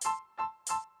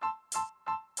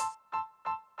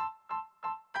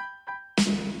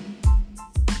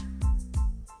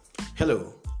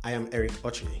Hello, I am Eric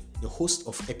Otchere, the host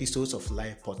of Episodes of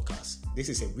Life podcast. This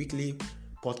is a weekly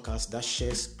podcast that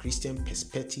shares Christian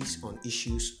perspectives on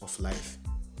issues of life.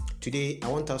 Today, I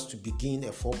want us to begin a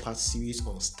 4-part series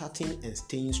on starting and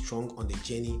staying strong on the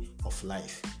journey of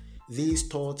life. These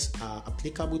thoughts are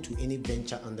applicable to any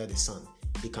venture under the sun.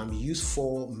 It can be used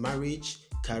for marriage,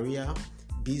 career,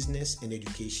 business, and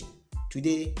education.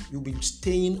 Today, we'll be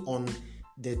staying on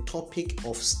the topic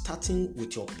of starting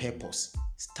with your purpose.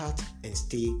 Start and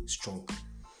stay strong.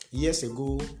 Years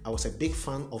ago, I was a big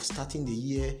fan of starting the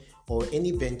year or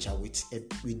any venture with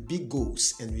big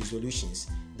goals and resolutions.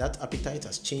 That appetite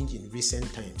has changed in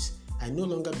recent times. I no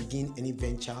longer begin any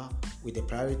venture with the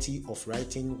priority of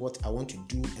writing what I want to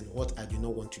do and what I do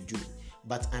not want to do.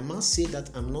 But I must say that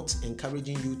I'm not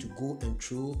encouraging you to go and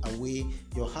throw away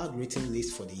your hard-written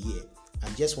list for the year. I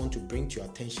just want to bring to your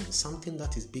attention something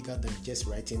that is bigger than just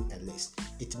writing a list.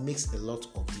 It makes a lot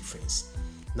of difference.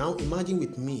 Now imagine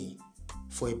with me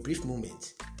for a brief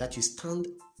moment that you stand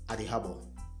at the harbor.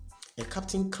 A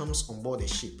captain comes on board a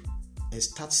ship and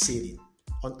starts sailing.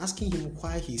 On asking him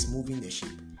why he is moving the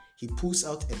ship, he pulls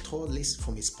out a tall list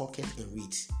from his pocket and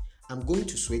reads, "I'm going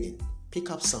to Sweden, pick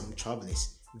up some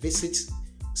travelers, visit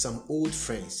some old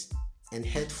friends, and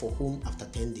head for home after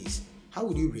 10 days. How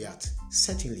would you react?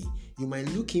 Certainly, you might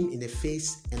look him in the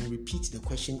face and repeat the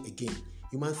question again.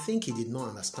 You might think he did not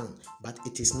understand, but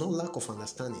it is not lack of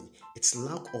understanding. It's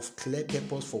lack of clear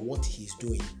purpose for what he is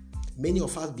doing. Many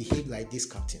of us behave like this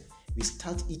captain. We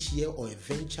start each year or a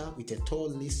venture with a tall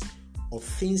list of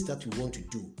things that we want to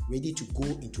do, ready to go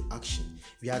into action.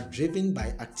 We are driven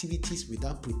by activities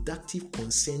without productive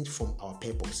consent from our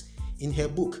purpose. In her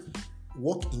book,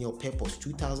 Walk in Your Purpose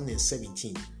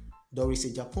 2017, Doris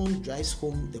Japan drives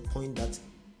home the point that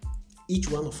each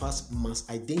one of us must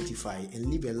identify and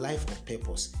live a life of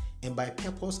purpose. And by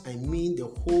purpose, I mean the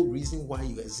whole reason why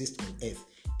you exist on earth.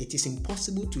 It is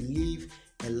impossible to live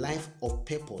a life of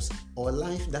purpose or a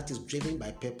life that is driven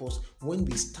by purpose when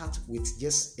we start with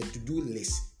just a to-do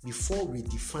list before we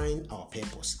define our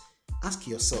purpose. Ask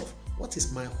yourself, what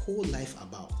is my whole life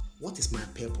about? What is my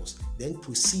purpose? Then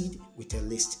proceed with a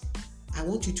list. I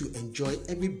want you to enjoy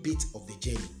every bit of the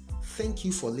journey. Thank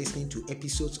you for listening to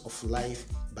Episodes of Life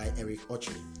by Eric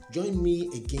Otchere. Join me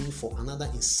again for another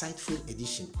insightful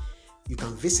edition. You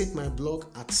can visit my blog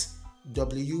at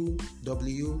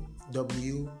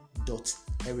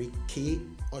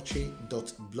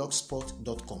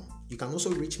www.ericotchere.blogspot.com. You can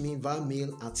also reach me via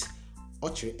mail at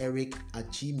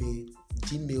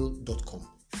otchereeric@gmail.com.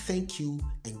 Thank you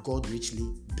and God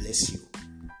richly bless you.